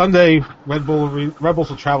 Sunday, Red Bulls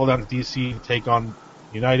will travel down to DC to take on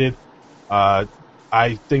United. I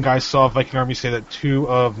think I saw Viking Army say that 2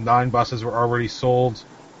 of 9 buses were already sold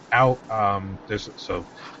out. So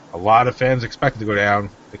a lot of fans expected to go down,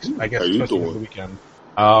 I guess, especially over the weekend.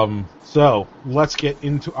 So let's get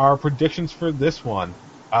into our predictions for this one.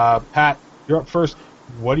 Pat, you're up first.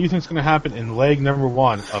 What do you think is going to happen in leg number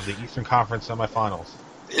 1 of the Eastern Conference semifinals?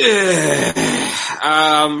 It's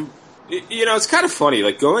kind of funny.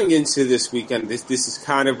 Like, going into this weekend, this is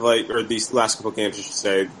kind of like, or these last couple of games, I should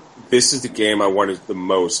say, this is the game I wanted the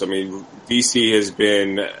most. I mean,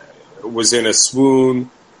 DC was in a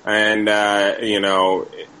swoon, and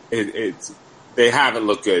they haven't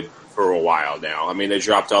looked good for a while now. I mean, they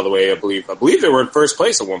dropped all the way. I believe they were in first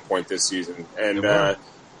place at one point this season, and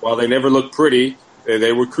while they never looked pretty,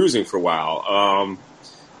 they were cruising for a while.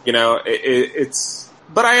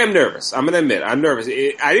 But I am nervous. I'm going to admit, I'm nervous.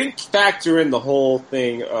 I didn't factor in the whole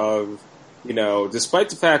thing of, despite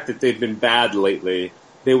the fact that they've been bad lately,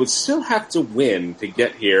 they would still have to win to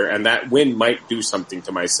get here, and that win might do something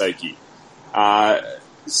to my psyche.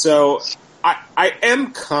 So I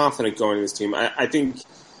am confident going to this team. I think,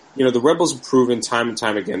 the Rebels have proven time and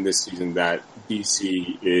time again this season that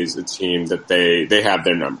DC is a team that they have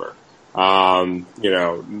their number. None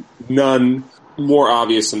more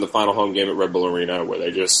obvious than the final home game at Red Bull Arena where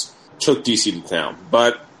they just took DC to town.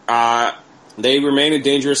 But they remain a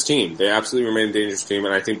dangerous team. They absolutely remain a dangerous team,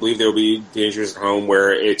 and I believe they'll be dangerous at home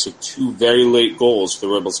where it took 2 very late goals for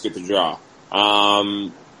the Red Bulls to get the draw.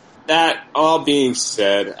 That all being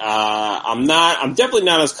said, I'm definitely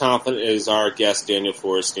not as confident as our guest Daniel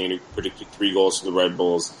Forrestine, who predicted 3 goals for the Red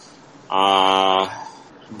Bulls.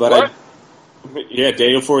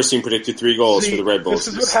 Daniel Forrestine predicted 3 goals for the Red Bulls.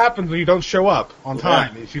 This is what happens when you don't show up on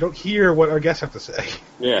time. If you don't hear what our guests have to say.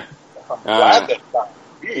 Yeah.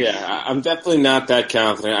 I'm definitely not that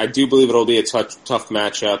confident. I do believe it'll be a tough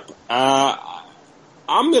matchup.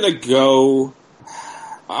 I'm gonna go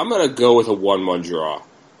with a 1-1 draw.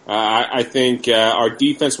 I think our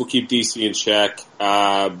defense will keep DC in check,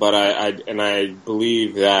 but I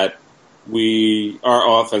believe that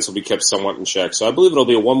our offense will be kept somewhat in check. So I believe it'll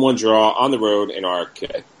be a 1-1 draw on the road in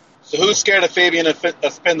RFK. So who's scared of Fabian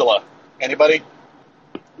Espindola? Anybody?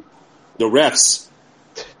 The refs.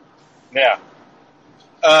 Yeah.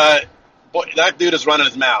 Boy, that dude is running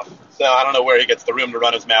his mouth. So I don't know where he gets the room to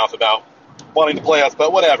run his mouth about wanting to play us,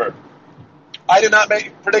 but whatever. I do not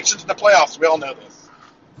make predictions in the playoffs. We all know this.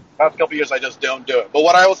 Past couple years, I just don't do it. But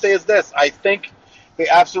what I will say is this. I think they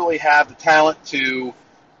absolutely have the talent to,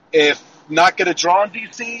 if not get a draw in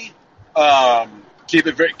DC, keep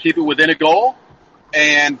it within a goal,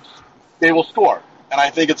 and they will score. And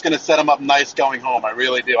I think it's going to set them up nice going home. I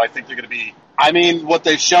really do. I think they're going to be, what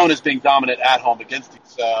they've shown is being dominant at home against them.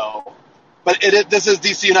 So, but this is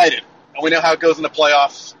DC United, and we know how it goes in the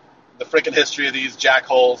playoffs, the freaking history of these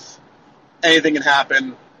jackholes. Anything can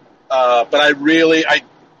happen. But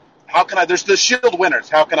there's the Shield winners.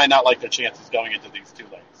 How can I not like their chances going into these 2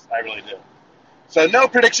 legs? I really do. So no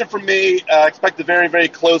prediction from me. Expect a very, very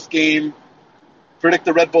close game. Predict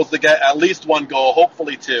the Red Bulls to get at least 1 goal,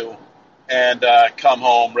 hopefully 2, and come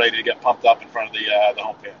home ready to get pumped up in front of the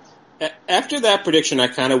home fans. After that prediction, I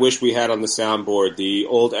kind of wish we had on the soundboard the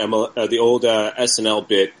old SNL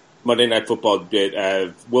bit, Monday Night Football bit,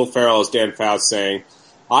 Will Ferrell as Dan Fouts saying,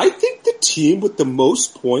 "I think the team with the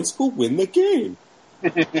most points will win the game."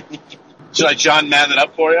 Should I John Madden it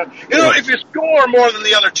up for you? If you score more than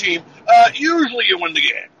the other team, usually you win the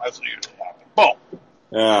game. That's what usually happens. Boom.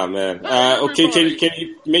 Oh, man. Okay, can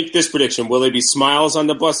you make this prediction? Will there be smiles on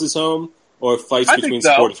the buses home or fights between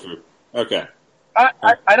supporters group? Okay.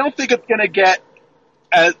 I don't think it's going to get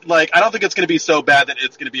I don't think it's going to be so bad that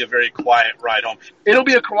it's going to be a very quiet ride home. It'll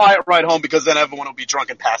be a quiet ride home because then everyone will be drunk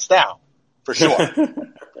and passed out, for sure.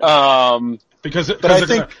 Because people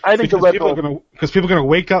are going to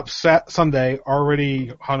wake up Sunday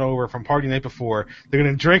already hungover from party night before. They're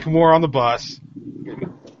going to drink more on the bus,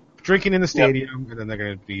 drinking in the stadium, and then they're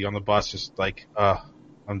going to be on the bus just like,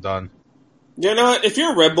 I'm done. You know what? If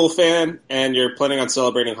you're a Red Bull fan and you're planning on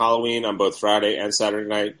celebrating Halloween on both Friday and Saturday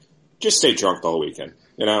night, just stay drunk the whole weekend.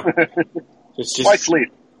 You know, why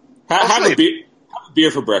sleep? Have a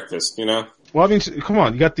beer for breakfast. You know. Well, I mean, come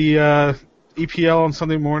on. You got the EPL on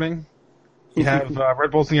Sunday morning. You have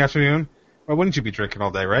Red Bulls in the afternoon. Why wouldn't you be drinking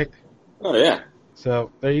all day, right? Oh yeah.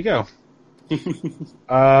 So there you go.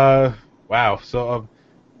 Wow. So,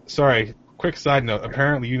 sorry. Quick side note.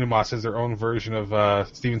 Apparently, Unimos has their own version of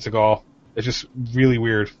Steven Seagal. It's just really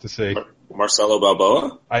weird to see. Marcelo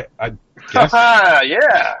Balboa? I guess.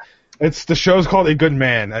 Yeah. The show's called A Good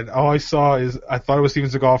Man, and all I saw is I thought it was Steven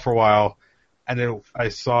Seagal for a while, and then I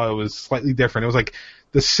saw it was slightly different. It was like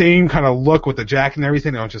the same kind of look with the jacket and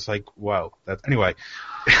everything. And I was just like, wow. Anyway.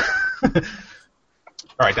 All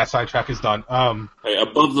right, that sidetrack is done. Hey,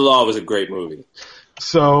 Above the Law was a great movie.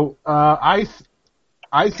 So I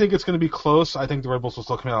think it's going to be close. I think the Red Bulls will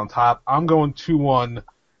still come out on top. I'm going 2-1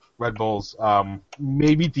 Red Bulls.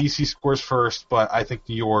 Maybe DC scores first, but I think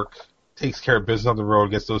New York takes care of business on the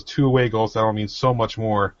road, gets those 2 away goals. That'll mean so much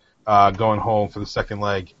more going home for the second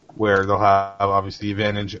leg, where they'll have obviously the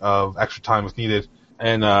advantage of extra time if needed.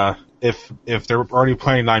 And if they're already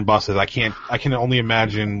playing 9 buses, I can only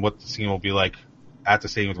imagine what the scene will be like at the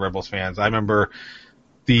stadium with Red Bulls fans. I remember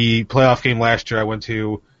the playoff game last year I went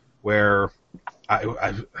to where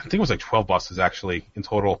I think it was like 12 buses actually in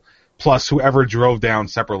total, plus whoever drove down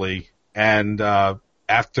separately. And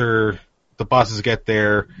after the buses get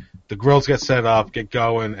there, the grills get set up, get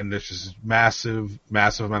going, and there's just massive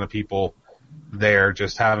amount of people there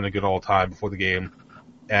just having a good old time before the game.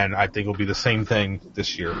 And I think it'll be the same thing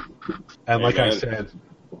this year. And like I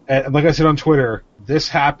said on Twitter, this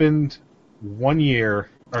happened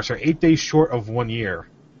 8 days short of 1 year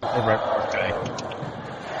at Red Bulls Day.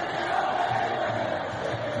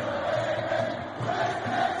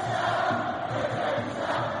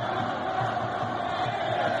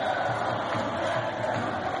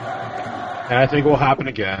 And I think it will happen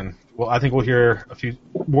again. Well, I think we'll hear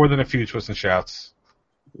more than a few twists and shouts.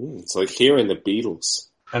 It's like hearing the Beatles.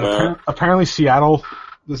 And apparently Seattle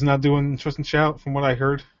is not doing twist and shout, from what I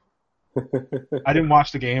heard. I didn't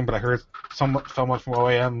watch the game, but I heard someone from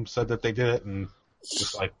OAM said that they did it, and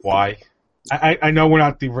just like, why? I know we're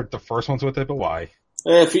not the first ones with it, but why?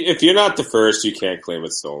 If you're not the first, you can't claim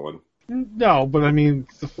it's stolen. No, but I mean,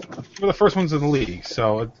 we're the first ones in the league,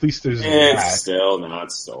 so at least there's It's still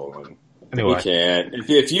not stolen. Anyway. You can't.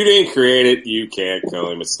 If you didn't create it, you can't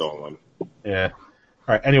claim it's stolen. Yeah.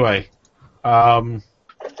 All right, anyway.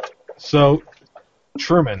 So,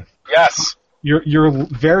 Truman. Yes. Your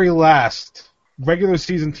very last regular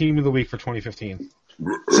season team of the week for 2015.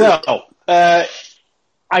 So, I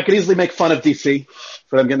could easily make fun of DC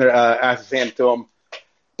for them getting their asses handed to them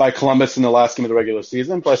by Columbus in the last game of the regular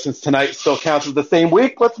season. But since tonight still counts as the same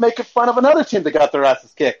week, let's make fun of another team that got their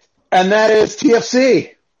asses kicked. And that is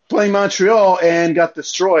TFC playing Montreal and got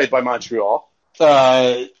destroyed by Montreal.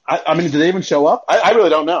 I mean, did they even show up? I really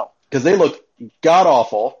don't know because they looked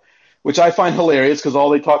god-awful, which I find hilarious because all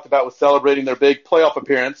they talked about was celebrating their big playoff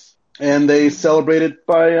appearance. And they celebrated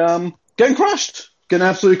by getting crushed. Getting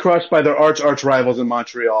absolutely crushed by their arch rivals in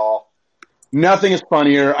Montreal. Nothing is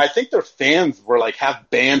funnier. I think their fans were like half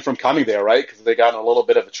banned from coming there, right? Because they got in a little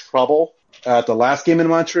bit of trouble at the last game in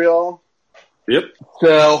Montreal. Yep.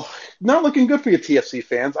 So, not looking good for you TFC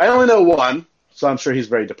fans. I only know one, so I'm sure he's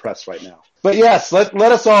very depressed right now. But yes, let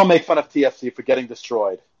us all make fun of TFC for getting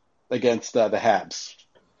destroyed against the Habs.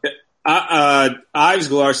 Ives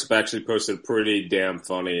Galarsip actually posted a pretty damn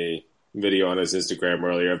funny video on his Instagram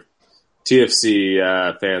earlier of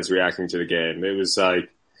TFC fans reacting to the game. It was like,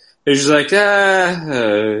 they're just like,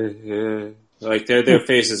 like their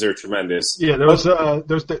faces are tremendous. Yeah,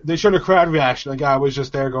 they showed a crowd reaction. The guy was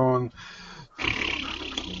just there going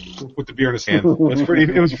with the beer in his hand.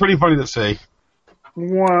 It was pretty funny to see.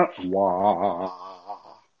 Wah, wah.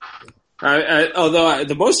 Although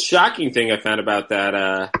the most shocking thing I found about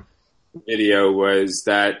that video was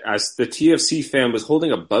that the TFC fan was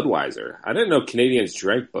holding a Budweiser. I didn't know Canadians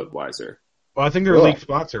drank Budweiser. Well, I think they're a league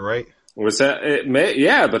sponsor, right? Was that?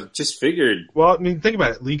 Yeah, but just figured. Well, I mean, think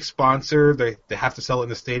about it. League sponsor, they have to sell it in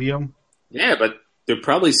the stadium. Yeah, but they'll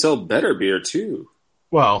probably sell better beer too.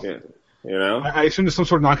 Well, yeah, you know, I assume there's some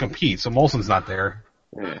sort of non-compete, so Molson's not there.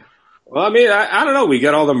 Yeah. Well, I mean, I don't know. We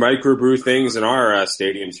got all the microbrew things in our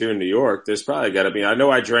stadiums here in New York. There's probably got to be. I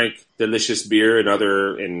know I drank delicious beer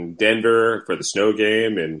in Denver for the snow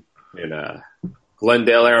game and in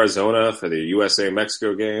Glendale, Arizona for the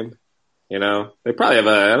USA-Mexico game. You know, they probably have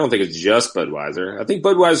I don't think it's just Budweiser. I think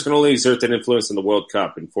Budweiser can only exert that influence in the World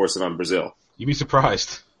Cup and force it on Brazil. You'd be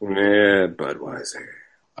surprised. Yeah, Budweiser.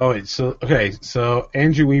 Oh, wait, so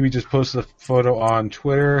Andrew Weeby just posted a photo on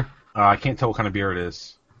Twitter. I can't tell what kind of beer it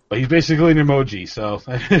is. But he's basically an emoji, so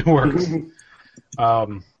it works.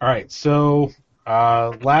 All right, so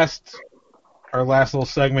our last little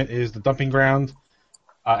segment is the dumping ground.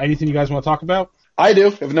 Anything you guys want to talk about? I do,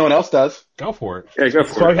 if no one else does. Go for it. Yeah, go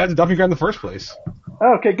for it. So I had the dumping ground in the first place.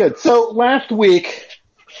 Okay, good. So last week,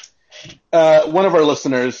 one of our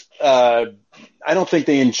listeners, I don't think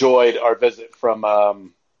they enjoyed our visit from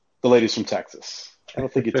the ladies from Texas. I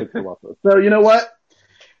don't think he took the well. So you know what?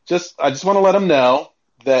 I just want to let them know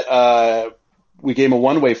that we gave them a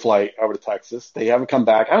one-way flight over to Texas. They haven't come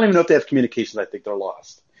back. I don't even know if they have communications. I think they're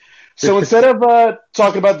lost. So instead of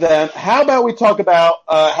talking about them, how about we talk about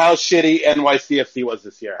how shitty NYCFC was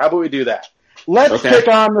this year? How about we do that? Let's pick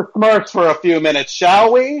on the Smurfs for a few minutes,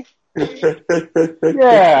 shall we?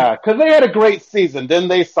 Yeah, because they had a great season. Didn't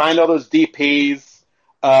they sign all those DPs?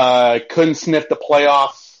 Couldn't sniff the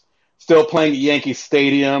playoffs. Still playing at Yankee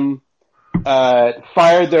Stadium.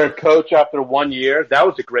 Fired their coach after 1 year. That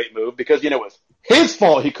was a great move because, it was his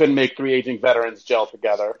fault he couldn't make three aging veterans gel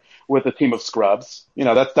together with a team of scrubs.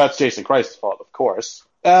 That's Jason Christ's fault, of course.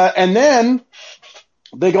 And then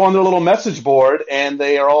they go on their little message board and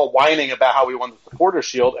they are all whining about how we won the Supporter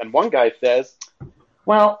Shield. And one guy says,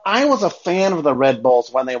 well, I was a fan of the Red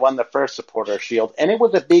Bulls when they won the first Supporter Shield and it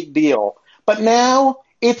was a big deal. But now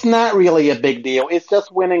it's not really a big deal. It's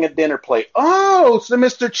just winning a dinner plate. Oh, so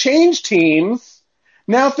Mr. Change Teams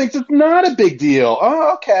now thinks it's not a big deal.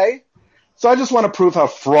 Oh, okay. So I just want to prove how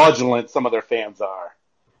fraudulent some of their fans are.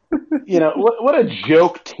 What a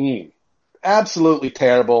joke team. Absolutely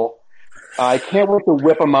terrible. I can't wait to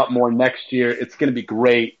whip them up more next year. It's going to be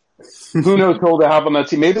great. Who knows who they'll have on that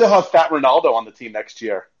team? Maybe they'll have Fat Ronaldo on the team next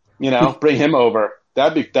year. Bring him over.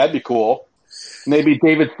 That'd be cool. Maybe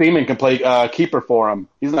David Seaman can play keeper for him.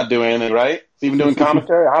 He's not doing anything, right? Is he even doing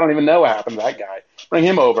commentary? I don't even know what happened to that guy. Bring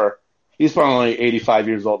him over. He's probably only 85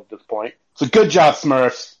 years old at this point. So good job,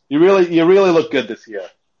 Smurfs. You really look good this year.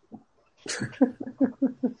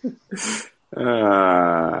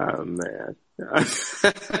 Man.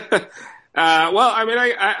 Well, I mean,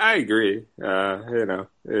 I agree.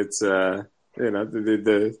 It's the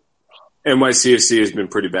NYCFC has been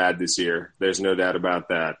pretty bad this year. There's no doubt about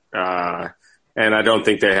that. And I don't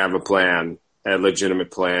think they have a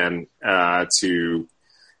legitimate plan to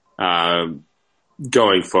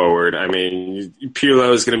going forward. I mean,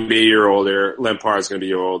 Pirlo is going to be a year older. Lampard is going to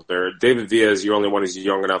be a year older. David Villa is the only one who's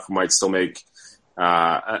young enough who might still make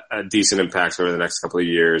a decent impact over the next couple of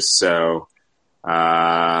years. So,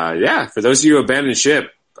 for those of you who abandoned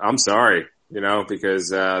ship, I'm sorry, because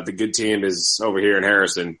the good team is over here in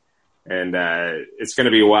Harrison, and it's going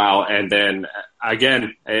to be a while. And then,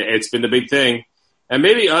 again, it's been the big thing. And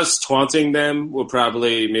maybe us taunting them will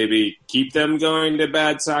probably maybe keep them going to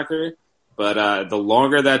bad soccer. But the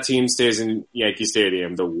longer that team stays in Yankee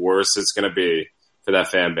Stadium, the worse it's going to be for that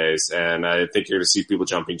fan base. And I think you're going to see people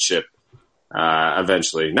jumping ship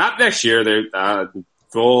eventually. Not next year. They're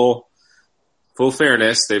full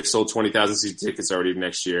fairness. They've sold 20,000 season tickets already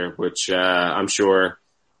next year, which I'm sure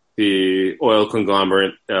the oil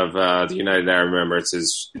conglomerate of the United Arab Emirates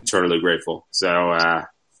is eternally grateful. So,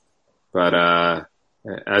 but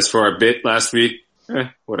as for our bit last week,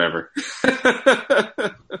 whatever.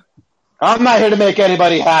 I'm not here to make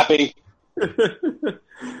anybody happy.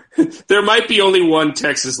 There might be only one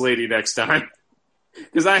Texas lady next time.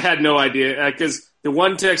 Because I had no idea. Because the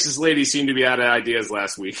one Texas lady seemed to be out of ideas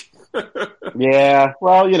last week. Yeah,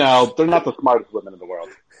 well, they're not the smartest women in the world.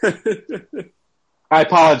 I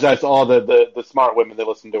apologize to all the smart women that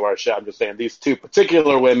listen to our show. I'm just saying these two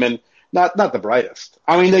particular women, not the brightest.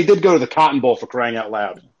 I mean, they did go to the Cotton Bowl, for crying out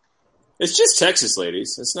loud. It's just Texas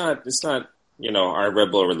ladies. It's not our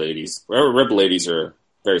Red Bull ladies. Our Red Bull ladies are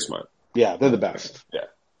very smart. Yeah, they're the best. Yeah.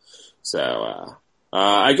 So,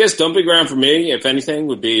 I guess dumping ground for me, if anything,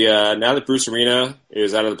 would be now that Bruce Arena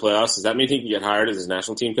is out of the playoffs, does that mean he can get hired as his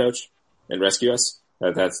national team coach and rescue us?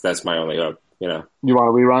 That's my only hope, You want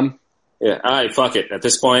a rerun? Yeah. All right, fuck it. At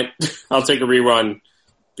this point, I'll take a rerun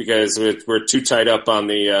because we're too tied up on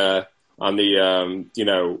the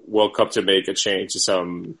World Cup to make a change to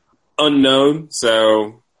some unknown.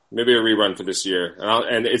 So maybe a rerun for this year.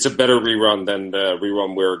 And it's a better rerun than the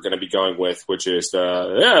rerun we're going to be going with, which is,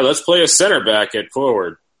 let's play a center back at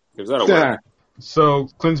forward. Because that'll work. So,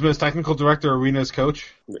 Klinsmann is technical director, Arena's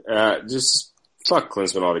coach? Just fuck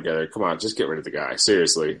Klinsmann altogether. Come on, just get rid of the guy.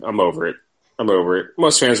 Seriously, I'm over it.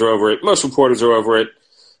 Most fans are over it. Most reporters are over it.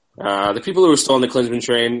 The people who are still on the Klinsmann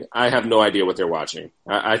train, I have no idea what they're watching.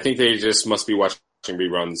 I think they just must be watching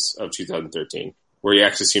reruns of 2013, where he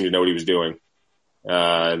actually seemed to know what he was doing.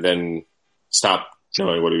 Then stop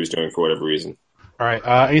knowing what he was doing for whatever reason. All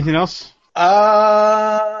right. Anything else?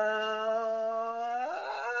 I'm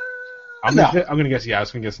gonna guess. Yeah, I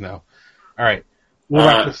was gonna guess no. All right. We'll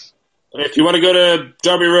wrap this. If you want to go to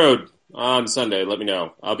Derby Road on Sunday, let me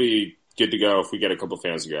know. I'll be good to go if we get a couple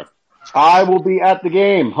fans to go. I will be at the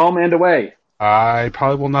game, home and away. I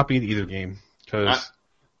probably will not be at either game because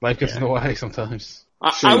life gets in the way sometimes.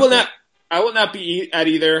 I will not be at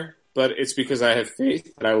either. But it's because I have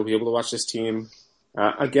faith that I will be able to watch this team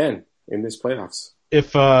again in this playoffs.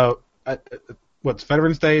 If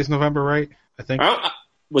Veterans Day is November, right? I think.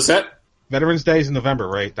 What's that? Veterans Day is in November,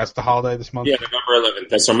 right? That's the holiday this month. Yeah, November 11th.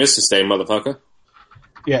 That's Armistice Day, motherfucker.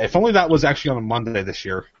 Yeah, if only that was actually on a Monday this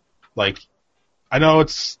year. Like, I know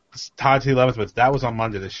it's tied to the 11th, but if that was on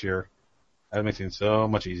Monday this year, that would make things so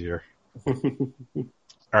much easier. All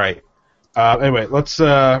right. Anyway, let's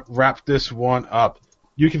wrap this one up.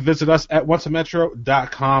 You can visit us at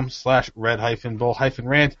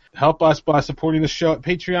onceametro.com/red-bull-rant. Help us by supporting the show at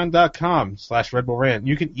patreon.com/redbullrant.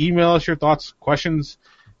 You can email us your thoughts, questions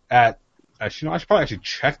at, I should probably actually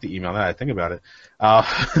check the email now that I think about it. I'm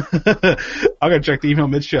going to check the email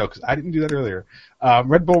mid-show because I didn't do that earlier.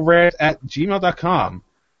 redbullrant@gmail.com.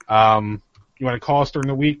 You want to call us during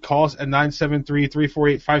the week, call us at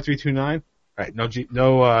 973-348-5329. All right, no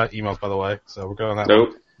emails, by the way, so we're going on that.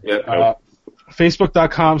 Nope. Nope.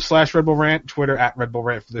 Facebook.com/RedBullRant, Twitter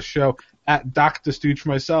 @RedBullRant for the show, @Doc the Stooge for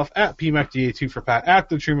myself, @PMacDA2 for Pat,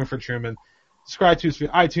 @The Truman for Truman. Subscribe to us via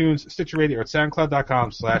iTunes, Stitcher Radio, or at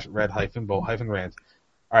SoundCloud.com/red-bull-rant.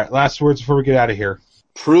 All right, last words before we get out of here.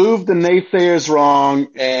 Prove the naysayers wrong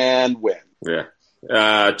and win. Yeah.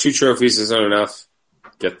 2 trophies isn't enough.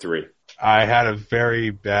 Get 3. I had a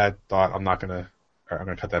very bad thought. I'm gonna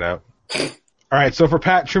cut that out. All right, so for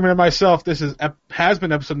Pat, Truman, and myself, this has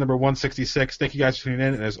been episode number 166. Thank you guys for tuning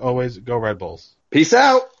in, and as always, go Red Bulls. Peace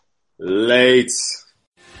out. Late.